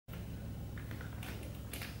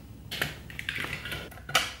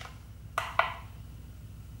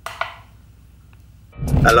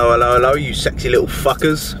Hello, hello, hello, you sexy little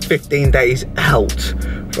fuckers. 15 days out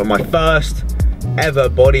from my first ever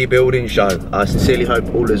bodybuilding show. I sincerely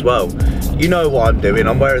hope all is well. You know what I'm doing.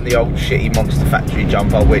 I'm wearing the old shitty Monster Factory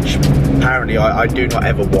jumper, which apparently I do not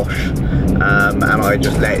ever wash. And I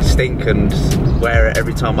just let it stink and wear it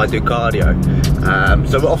every time I do cardio.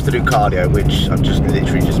 So we're off to do cardio, which I've just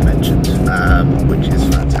literally just mentioned, which is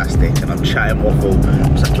fantastic. And I'm chatting waffle.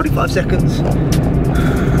 It's like 25 seconds.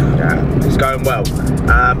 Yeah, it's going well.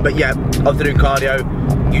 But yeah, off to do cardio.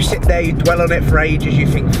 You sit there, you dwell on it for ages, you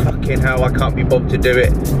think, fucking hell, I can't be bothered to do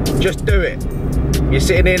it. Just do it. You're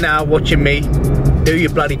sitting here now watching me do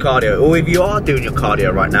your bloody cardio. Or if you are doing your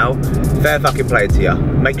cardio right now, fair fucking play to you.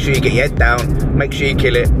 Make sure you get your head down, make sure you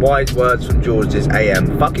kill it. Wise words from George's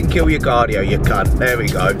AM. Fucking kill your cardio, you cunt. There we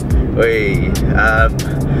go.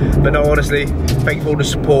 But no, honestly, thank you for all the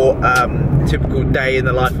support. Typical day in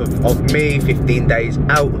the life of me, 15 days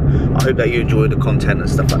out. I hope that you enjoy the content and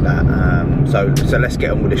stuff like that. So let's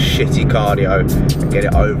get on with this shitty cardio and get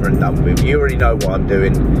it over and done with. You already know what I'm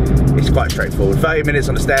doing. It's quite straightforward. 30 minutes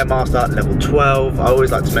on the Stairmaster, level 12. I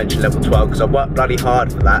always like to mention level 12 because I work bloody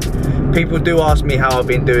hard for that. People do ask me how I've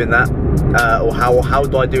been doing that, or how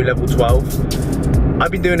do I do level 12. I've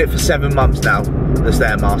been doing it for 7 months now, the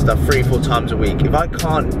Stairmaster, 3-4 times a week. If I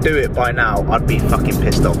can't do it by now, I'd be fucking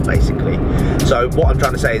pissed off, basically. So what I'm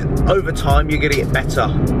trying to say is, over time, you're gonna get better.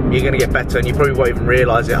 You're gonna get better, and you probably won't even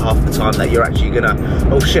realise it half the time that you're actually gonna,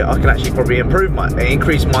 oh shit, I can actually probably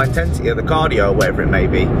increase my intensity of the cardio, or whatever it may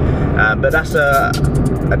be. But that's a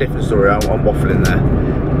different story. I'm waffling there.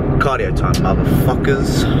 Cardio time,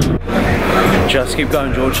 motherfuckers. Just keep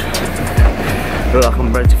going, George. Look like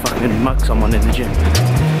I'm ready to fucking mug someone in the gym.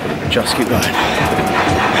 Just keep going.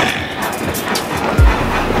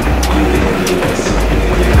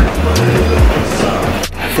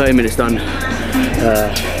 30 minutes done.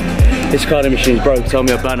 This cardio machine's broke. Told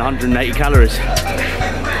me I burned 180 calories.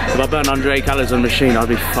 If I burn 180 calories on the machine, I'd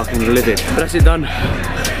be fucking livid. But that's it done.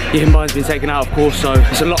 The inbine's been taken out, of course, so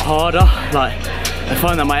it's a lot harder. Like, I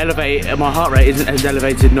find that my heart rate isn't as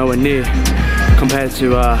elevated, nowhere near, compared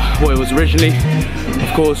to what it was originally.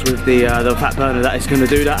 Of course, with the fat burner, that is going to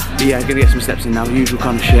do that. But yeah, gonna get some steps in now, usual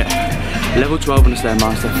kind of shit. Level 12 on the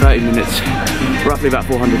Stairmaster, 30 minutes, roughly about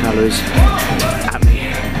 400 calories. At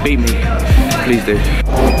me, beat me, please do.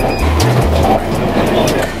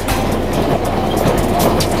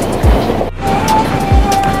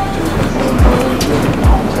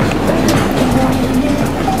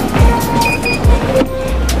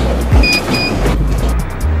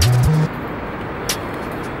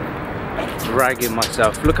 Dragging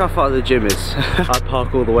myself. Look how far the gym is. I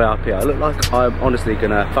park all the way up here. I look like I'm honestly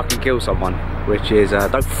gonna fucking kill someone, which is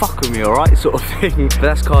don't fuck with me, alright, sort of thing. But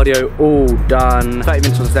that's cardio all done. 30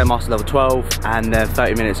 minutes on the Stairmaster level 12 and then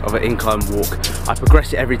 30 minutes of an incline walk. I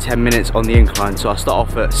progress it every 10 minutes on the incline, so I start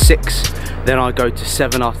off at 6, then I go to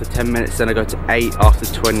 7 after 10 minutes, then I go to 8 after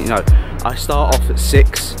 20. No, I start off at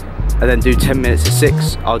 6 and then do 10 minutes to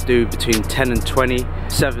 6. I'll do between 10 and 20,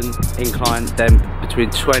 7 incline, then between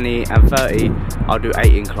 20 and 30, I'll do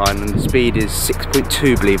 8 incline, and the speed is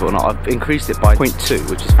 6.2, believe it or not. I've increased it by 0.2,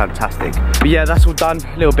 which is fantastic. But yeah, that's all done.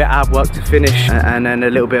 A little bit of ab work to finish, and then a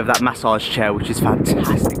little bit of that massage chair, which is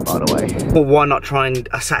fantastic, by the way. Well, why not try and,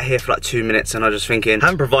 I sat here for like 2 minutes, and I was just thinking, I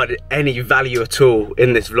haven't provided any value at all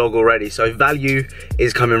in this vlog already. So value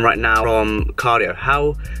is coming right now from cardio.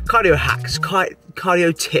 How cardio hacks,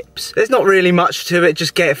 cardio tips. There's not really much to it,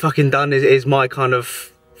 just get it fucking done is my kind of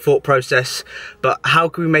thought process. But how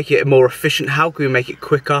can we make it more efficient? How can we make it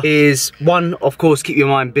quicker? Is one, of course, keep your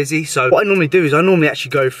mind busy. So what I normally do is I normally actually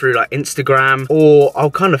go through like Instagram, or I'll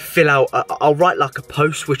kind of fill out, I'll write like a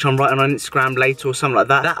post which I'm writing on Instagram later or something like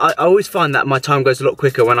that. I always find that my time goes a lot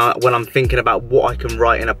quicker when I'm thinking about what I can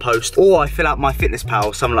write in a post, or I fill out my Fitness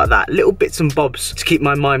Pal, something like that. Little bits and bobs to keep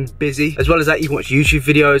my mind busy. As well as that, you can watch YouTube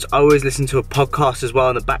videos. I always listen to a podcast as well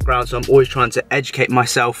in the background, so I'm always trying to educate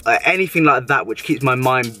myself. Anything like that which keeps my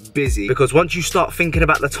mind busy, because once you start thinking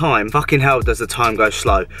about the time, fucking hell does the time go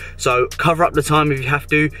slow. So cover up the time if you have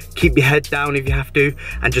to, keep your head down if you have to,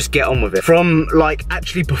 and just get on with it. From like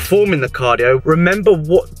actually performing the cardio, remember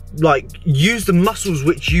what, like, use the muscles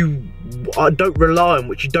which you don't rely on,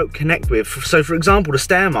 which you don't connect with. So for example, the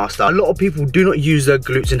Stairmaster, a lot of people do not use their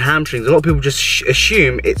glutes and hamstrings. A lot of people just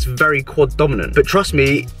assume it's very quad dominant, but trust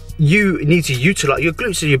me, you need to utilize your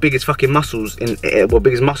glutes are your biggest fucking muscles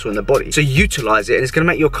biggest muscle in the body. So utilize it, and it's gonna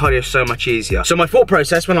make your cardio so much easier. So my thought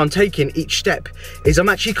process when I'm taking each step is I'm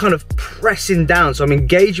actually kind of pressing down. So I'm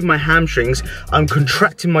engaging my hamstrings, I'm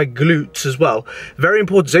contracting my glutes as well. Very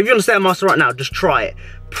important. So if you're on the Stairmaster right now, just try it.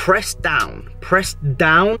 press down,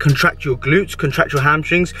 contract your glutes, contract your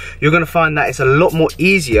hamstrings. You're gonna find that it's a lot more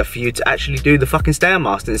easier for you to actually do the fucking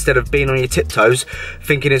Stairmaster instead of being on your tiptoes,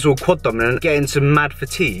 thinking it's all quad dominant, getting some mad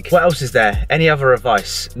fatigue. What else is there? Any other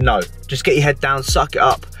advice? No. Just get your head down, suck it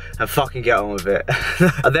up, and fucking get on with it.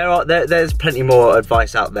 There's plenty more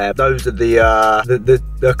advice out there. Those are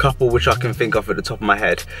the couple which I can think of at the top of my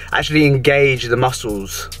head. Actually engage the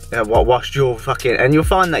muscles whilst you're fucking, and you'll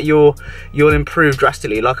find that you'll improve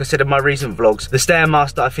drastically. Like I said in my recent vlogs, the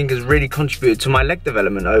Stairmaster I think has really contributed to my leg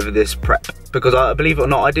development over this prep, because believe it or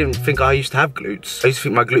not, I didn't think I used to have glutes. I used to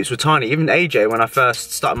think my glutes were tiny. Even AJ, when I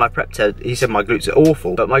first started my prep, he said my glutes are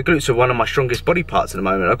awful, but my glutes are one of my strongest body parts at the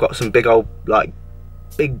moment. I've got some big old, like,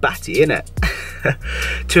 big batty in it.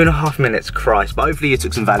 2.5 minutes, Christ, but hopefully you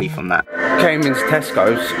took some value from that. Came into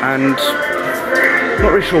Tesco's and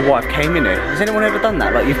not really sure why I came in here. Has anyone ever done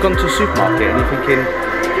that? Like, you've gone to a supermarket and you're thinking,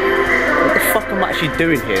 what the fuck am I actually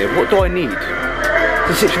doing here? What do I need?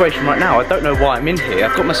 It's the situation right now. I don't know why I'm in here.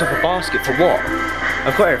 I've got myself a basket for what?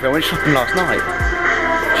 I've got everything. I went shopping last night.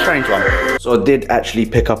 Strange one. So I did actually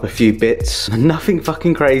pick up a few bits. Nothing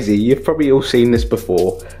fucking crazy. You've probably all seen this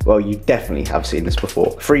before. Well, you definitely have seen this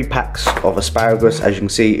before. 3 packs of asparagus. As you can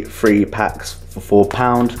see, 3 packs for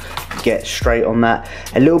 £4. Get straight on that.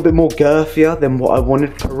 A little bit more girthier than what I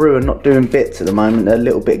wanted. Peru are not doing bits at the moment. They're a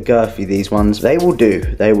little bit girthy, these ones. They will do.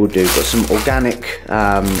 They will do. Got some organic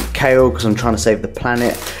kale because I'm trying to save the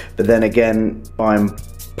planet. But then again, buying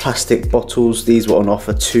plastic bottles. These were on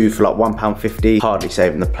offer too for like £1.50. Hardly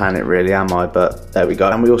saving the planet really, am I? But there we go.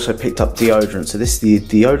 And we also picked up deodorant. So this is the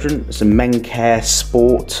deodorant. It's a Men Care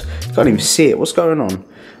Sport. Can't even see it. What's going on?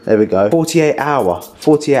 There we go. 48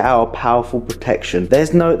 hour powerful protection.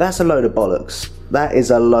 That's a load of bollocks. That is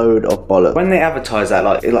a load of bollocks. When they advertise that,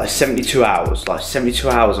 like 72 hours,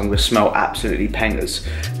 I'm gonna smell absolutely pengers.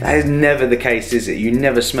 That is never the case, is it? You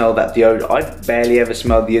never smell that deodorant. I barely ever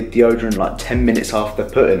smell the deodorant like 10 minutes after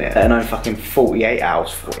putting it. And I'm fucking 48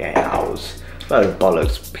 hours. Load of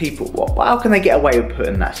bollocks. People, what? How can they get away with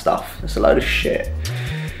putting that stuff? That's a load of shit.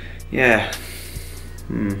 Yeah.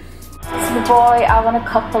 So the boy I want to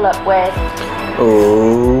couple up with.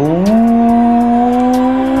 Oh.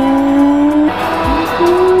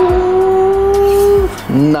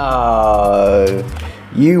 No,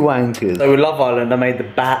 you wankers. So with Love Island, I made a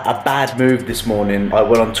bad move this morning. I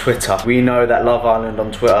went on Twitter. We know that Love Island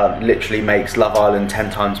on Twitter literally makes Love Island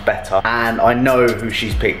 10 times better. And I know who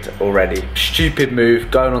she's picked already. Stupid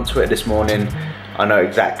move, going on Twitter this morning. I know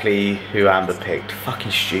exactly who Amber picked.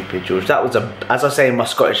 Fucking stupid, George. That was as I say in my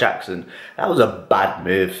Scottish accent, that was a bad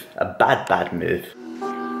move. A bad move.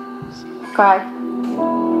 Cry.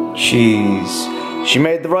 Jeez. She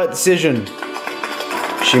made the right decision.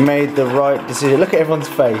 She made the right decision. Look at everyone's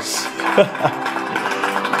face.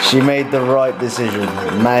 She made the right decision.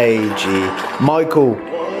 Meiji. Michael.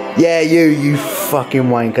 Yeah, you fucking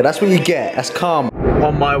wanker. That's what you get. That's karma.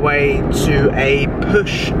 On my way to a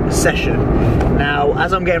push session. Now,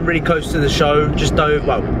 as I'm getting really close to the show, just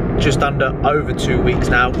under over 2 weeks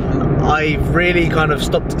now, I've really kind of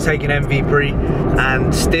stopped taking MV Pre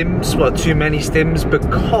and stims, well, too many stims,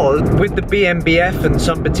 because with the BMBF and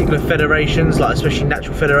some particular federations, like especially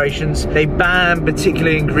natural federations, they ban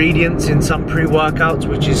particular ingredients in some pre-workouts,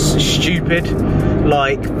 which is stupid.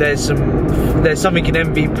 Like there's something in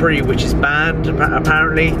MV Pre which is banned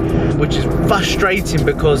apparently, which is frustrating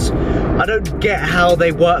because I don't get how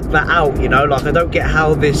they work that out, you know, like I don't get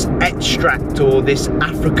how this extract or this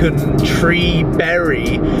African tree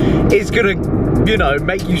berry is gonna, you know,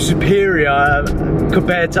 make you superior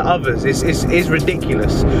compared to others. It's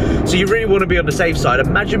ridiculous. So you really want to be on the safe side.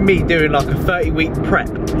 Imagine me doing like a 30-week prep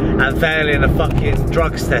and failing a fucking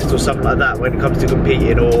drugs test or something like that when it comes to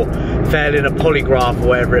competing, or failing a polygraph or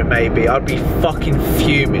whatever it may be. I'd be fucking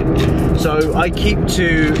fuming. So I keep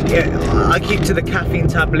to the caffeine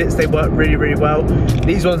tablets. They work really well.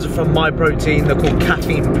 These ones are from My Protein. They're called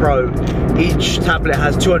Caffeine Pro. Each tablet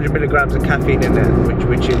has 200 milligrams of caffeine in it,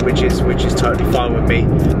 which is totally fine with me.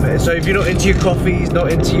 So if you're not into your coffees,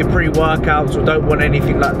 not into your pre-workouts, or don't want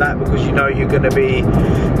anything like that because you know you're going to be,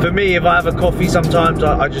 for me, if I have a coffee sometimes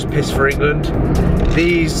I just piss for England.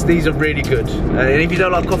 These are really good. And if you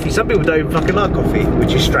don't like coffee, some people don't even fucking like coffee,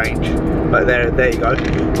 which is strange. But there you go.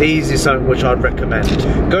 These is something which I'd recommend.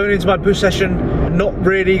 Going into my push session, not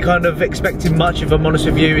really kind of expecting much, if I'm honest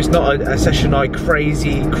with you. It's not a session I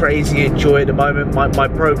crazy enjoy at the moment. My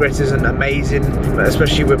progress isn't amazing,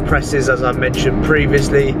 especially with presses, as I mentioned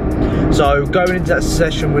previously. So going into that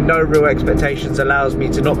session with no real expectations allows me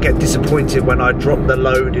to not get disappointed when I drop the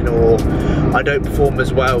loading or I don't perform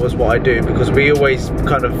as well as what I do, because we always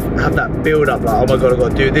kind of have that build up like, oh my god, I've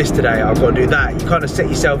got to do this today, I've got to do that. You kind of set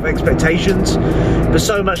yourself expectations, but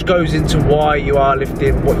so much goes into why you are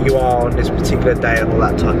lifting what you are on this particular day and all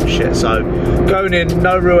that type of shit. So going in,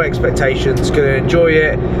 no real expectations, gonna enjoy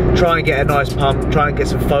it, try and get a nice pump, try and get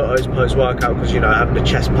some photos post-workout, because you know, having a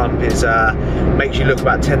chest pump is makes you look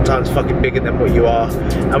about 10 times fucking bigger than what you are.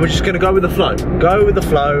 And we're just gonna go with the flow. Go with the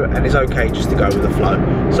flow, and it's okay just to go with the flow.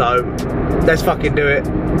 So let's fucking do it.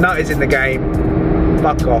 Nut is in the game.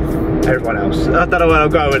 Fuck off everyone else. I don't know where I'm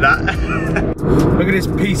going with that. Look at this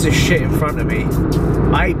piece of shit in front of me.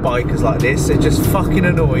 I hate bikers like this. They're just fucking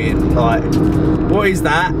annoying. Like, what is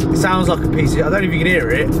that? It sounds like a piece of, I don't know if you can hear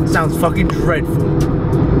it. It sounds fucking dreadful.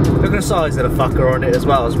 Look at the size of the fucker on it as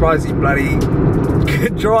well. I'm surprised he bloody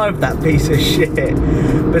could drive that piece of shit.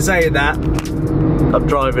 But saying that, I'm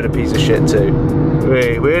driving a piece of shit too.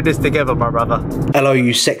 We're in this together, my brother. Hello,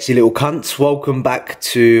 you sexy little cunts. Welcome back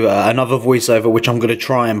to another voiceover, which I'm going to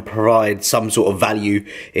try and provide some sort of value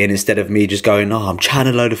in, instead of me just going, oh, I'm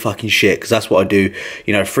chatting a load of fucking shit, because that's what I do,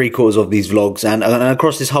 you know, 3/4 of these vlogs and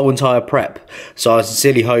across this whole entire prep. So I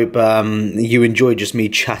sincerely hope you enjoy just me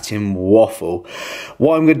chatting waffle.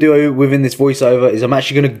 What I'm going to do within this voiceover is I'm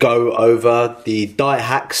actually going to go over the diet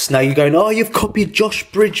hacks. Now you're going, oh, you've copied Josh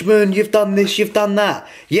Bridgman, you've done this, you've done that.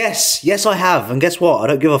 Yes, I have. And guess what? I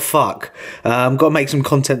don't give a fuck. I've got to make some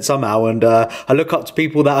content somehow, and I look up to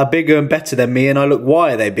people that are bigger and better than me, and I look,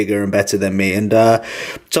 why are they bigger and better than me? And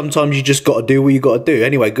sometimes you just got to do what you got to do.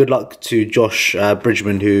 Anyway, good luck to Josh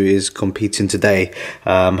Bridgman, who is competing today.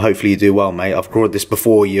 Hopefully you do well, mate. I've recorded this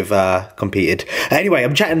before you've competed. Anyway,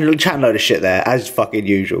 I'm chatting a load of shit there, as fucking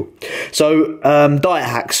usual. So, diet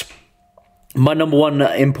hacks. My number one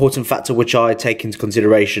important factor which I take into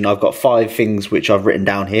consideration, I've got 5 things which I've written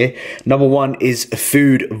down here. Number one is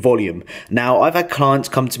food volume. Now, I've had clients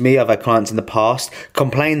come to me, I've had clients in the past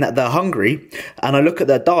complain that they're hungry, and I look at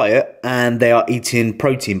their diet and they are eating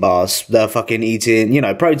protein bars. They're fucking eating, you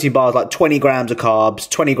know, protein bars like 20 grams of carbs,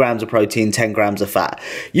 20 grams of protein, 10 grams of fat.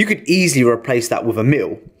 You could easily replace that with a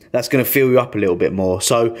meal that's going to fill you up a little bit more.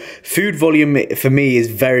 So food volume for me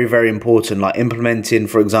is very, very important. Like implementing,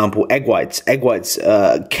 for example, egg whites,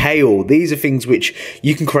 kale. These are things which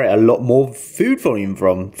you can create a lot more food volume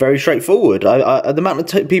from. Very straightforward. The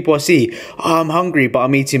amount of people I see, oh, I'm hungry, but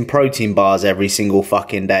I'm eating protein bars every single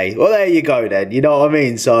fucking day. Well, there you go then. You know what I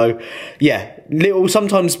mean? So yeah,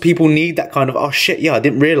 sometimes people need that kind of, oh shit, yeah, I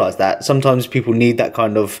didn't realize that. Sometimes people need that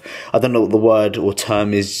kind of, I don't know what the word or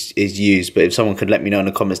term is used, but if someone could let me know in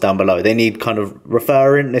the comments down below, they need kind of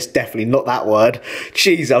referring. It's definitely not that word.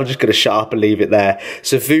 Jeez, I'm just going to shut up and leave it there.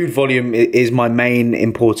 So food volume is my main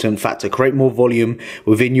important factor. Create more volume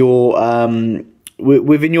within your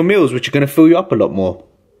meals, which are going to fill you up a lot more.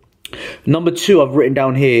 Number 2 I've written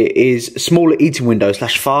down here is smaller eating window /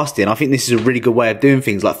 fasting. I think this is a really good way of doing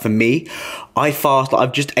things. Like for me, I fast, like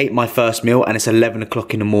I've just ate my first meal and it's 11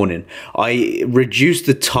 o'clock in the morning. I reduce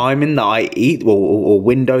the timing that I eat, or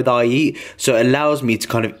window that I eat, so it allows me to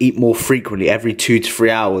kind of eat more frequently, every 2 to 3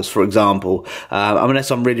 hours, for example. Unless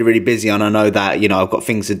I'm really, really busy and I know that, you know, I've got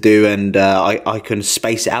things to do and I can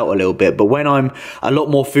space it out a little bit. But when I'm a lot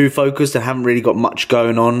more food focused and haven't really got much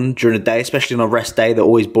going on during the day, especially on a rest day, they're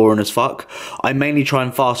always boring as fuck, I mainly try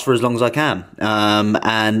and fast for as long as I can,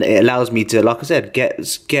 and it allows me to, like I said, get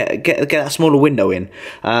that smaller window in.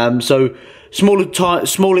 So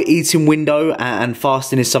smaller eating window and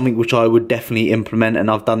fasting is something which I would definitely implement,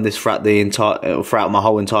 and I've done this throughout my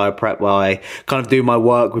whole entire prep, where I kind of do my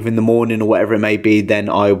work within the morning or whatever it may be, then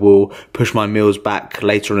I will push my meals back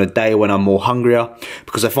later in the day when I'm more hungrier,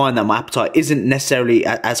 because I find that my appetite isn't necessarily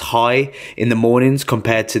as high in the mornings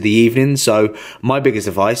compared to the evenings. So my biggest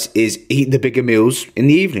advice is eat the bigger meals in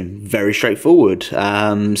the evening. Very straightforward.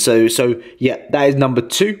 So yeah, that is number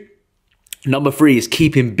 2. Number 3 is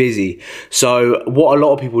keeping busy. So what a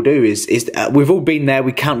lot of people do is we've all been there.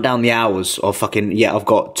 We count down the hours of fucking, yeah, I've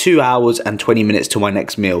got 2 hours and 20 minutes to my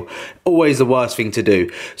next meal. Always the worst thing to do.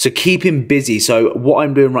 So keeping busy. So what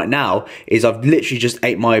I'm doing right now is I've literally just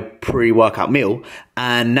ate my pre-workout meal,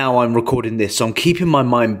 and now I'm recording this. So I'm keeping my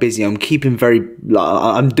mind busy. I'm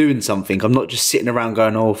I'm doing something. I'm not just sitting around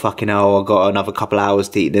going, oh, fucking hell, I've got another couple hours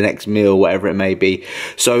to eat the next meal, whatever it may be.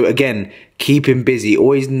 So again, keeping busy.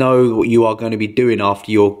 Always know what you are going to be doing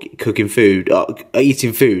after you're cooking food,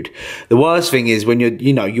 eating food. The worst thing is when you're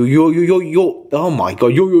oh my God,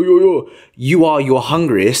 you are your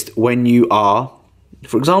hungriest when you are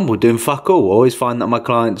For example, doing fuck all. I always find that my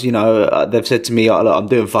clients, you know, they've said to me, oh, look, I'm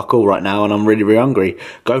doing fuck all right now and I'm really, really hungry.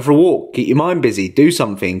 Go for a walk, keep your mind busy, do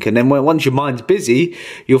something. And then once your mind's busy,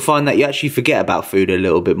 you'll find that you actually forget about food a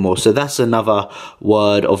little bit more. So that's another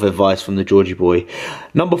word of advice from the Georgie boy.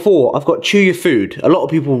 Number 4, I've got chew your food. A lot of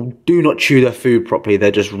people do not chew their food properly. They're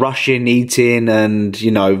just rushing, eating and, you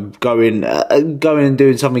know, going and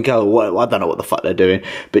doing something else. Well, I don't know what the fuck they're doing.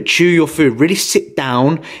 But chew your food. Really sit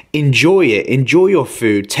down, enjoy it. Enjoy your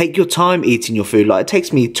food. Take your time eating your food. Like, it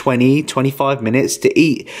takes me 20-25 minutes to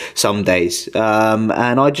eat some days, and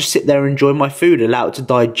I just sit there and enjoy my food, allow it to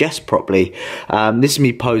digest properly. This is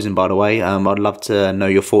me posing, by the way. I'd love to know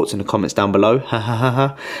your thoughts in the comments down below.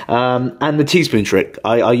 And the teaspoon trick,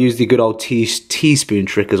 I use the good old teaspoon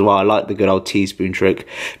trick as well. I like the good old teaspoon trick.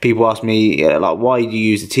 People ask me like, why do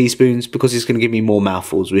you use the teaspoons? Because it's going to give me more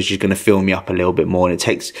mouthfuls, which is going to fill me up a little bit more, and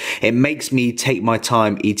it makes me take my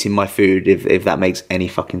time eating my food, if that makes any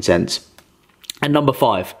fucking sense. And number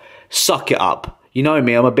 5, suck it up. You know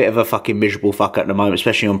me, I'm a bit of a fucking miserable fucker at the moment,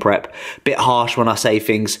 especially on prep. Bit harsh when I say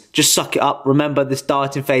things. Just suck it up. Remember, this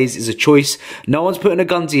dieting phase is a choice. No one's putting a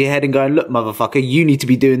gun to your head and going, look, motherfucker, you need to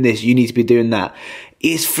be doing this, you need to be doing that.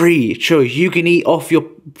 It's free choice. You can eat off your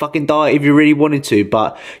fucking diet if you really wanted to,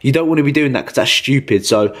 but you don't want to be doing that because that's stupid.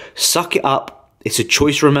 So suck it up. It's a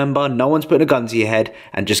choice, remember. No one's putting a gun to your head,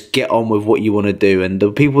 and just get on with what you want to do. And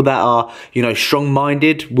the people that are, you know,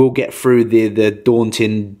 strong-minded will get through the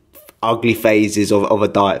daunting, ugly phases of a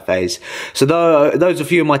diet phase. So those are a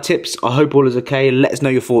few of my tips. I hope all is okay. Let us know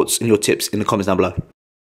your thoughts and your tips in the comments down below.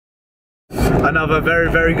 Another very,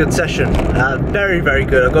 very good session. Very, very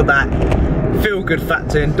good. I got that feel-good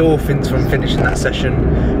factor, endorphins from finishing that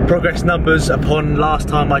session. Progress numbers upon last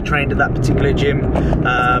time I trained at that particular gym.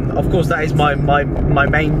 Of course, that is my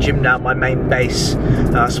main gym now, my main base.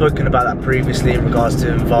 I've spoken about that previously in regards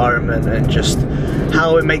to environment and just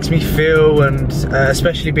how it makes me feel, and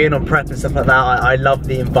especially being on prep and stuff like that. I love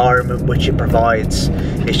the environment which it provides.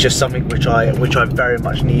 It's just something which I very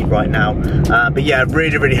much need right now. But yeah,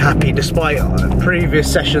 really, really happy. Despite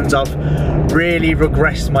previous sessions, I've really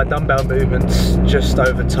regressed my dumbbell movements just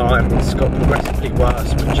over time. It's got progressively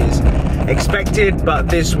worse, which is expected, but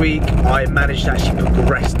this week I managed to actually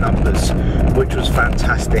progress numbers, which was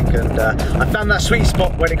fantastic. And I found that sweet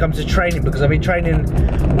spot when it comes to training, because I've been training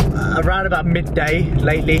around about midday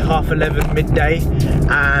lately, 11:30 midday,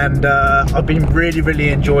 and I've been really, really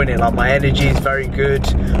enjoying it. Like, my energy is very good,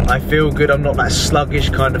 I feel good, I'm not that sluggish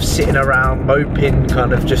kind of sitting around moping,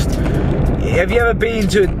 kind of just. Have you ever been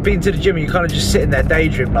to the gym and you kind of just sitting there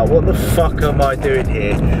daydreaming, like, what the fuck am I doing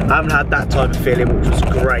here? I haven't had that type of feeling, which was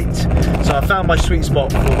great. So I found my sweet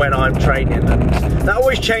spot for when I'm training, and that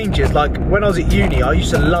always changes. Like, when I was at uni, I used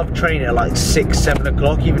to love training at like 6, 7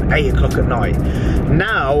 o'clock, even 8 o'clock at night.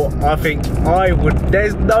 Now, I think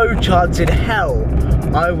there's no chance in hell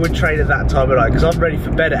I would train at that time of night, because I'm ready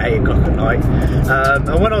for bed at 8 o'clock at night.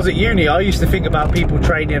 And when I was at uni, I used to think about people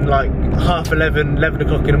training like 11:30, 11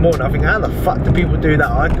 o'clock in the morning. I think, how the fuck do people do that?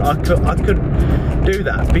 I couldn't do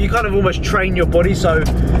that. But you kind of almost train your body, so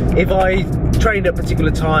if I trained at a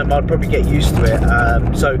particular time, I'd probably get used to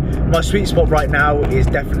it. So my sweet spot right now is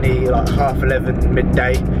definitely like 11:30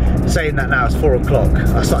 midday. Saying that now, it's 4 o'clock.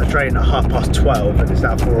 I started training at 12:30 and it's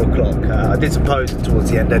now 4 o'clock. I did some posing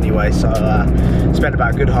towards the end anyway, so spent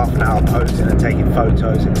about a good half an hour posing and taking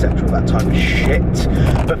photos, etc., that type of shit.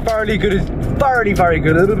 But thoroughly good, thoroughly very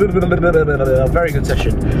good, very good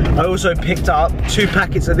session. I also picked up 2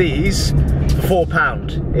 packets of these for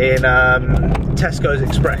 £4 in Tesco's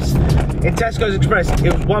Express. In Tesco's Express,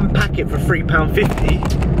 it was 1 packet for £3.50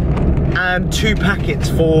 and 2 packets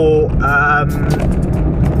for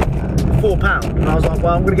 £4. And I was like,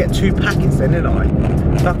 well, I'm gonna get 2 packets then, didn't I?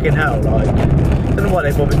 Fucking hell, like, I don't know why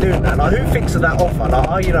they bothered doing that. Like, who thinks of that offer? Like,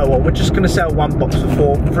 oh, you know what, we're just gonna sell 1 box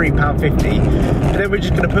for £3.50, but then we're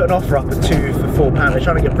just gonna put an offer up of 2 for £4. They're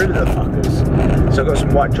trying to get rid of the fuckers. So I got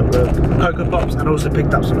some white chocolate cocoa pops and also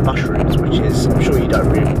picked up some mushrooms, which is, I'm sure you don't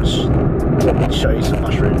really want me to show you some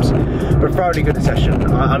mushrooms, but thoroughly good session.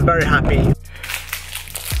 I'm very happy.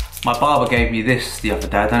 My barber gave me this the other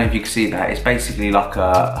day. I don't know if you can see that. It's basically like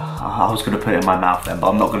I was going to put it in my mouth then, but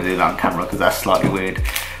I'm not going to do that on camera because that's slightly weird.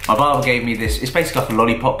 My barber gave me this. It's basically like a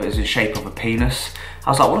lollipop, but it's in the shape of a penis. I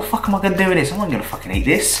was like, what the fuck am I going to do with this? I'm not going to fucking eat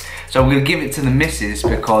this. So I'm going to give it to the missus,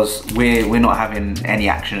 because we're not having any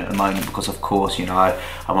action at the moment, because of course, you know,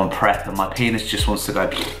 I'm on prep and my penis just wants to go.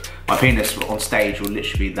 My penis on stage will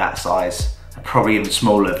literally be that size. Probably even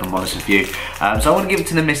smaller if I'm honest with you. So I want to give it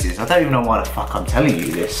to the missus. I don't even know why the fuck I'm telling you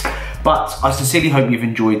this, But I sincerely hope you've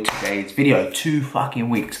enjoyed today's video. 2 fucking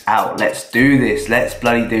weeks out. Let's do this. Let's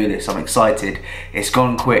bloody do this. I'm excited. It's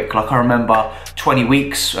gone quick. Like, I remember 20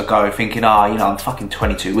 weeks ago thinking, I'm fucking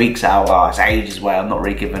 22 weeks out. It's ages away. I'm not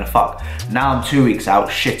really giving a fuck. Now I'm 2 weeks out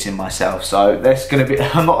shitting myself. So that's gonna be,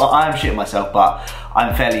 I am shitting myself, but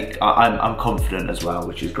I'm confident as well,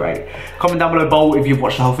 which is great. Comment down below bowl if you've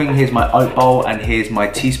watched the whole thing. Here's my oat bowl and here's my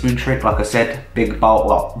teaspoon trick. Like I said, big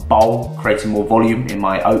bowl, creating more volume in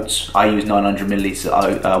my oats. I use 900 milliliters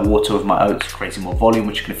of water with my oats, creating more volume,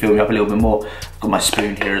 which can fill me up a little bit more. I've got my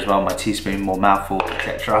spoon here as well, my teaspoon, more mouthful,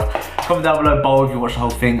 etc. Comment down below bowl if you watched the whole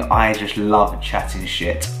thing. I just love chatting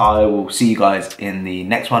shit. I will see you guys in the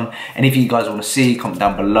next one. And if you guys want to see, comment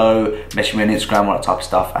down below, message me on Instagram, all that type of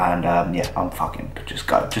stuff. And yeah, I'm fucking, just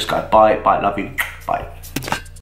go. Bye, love you.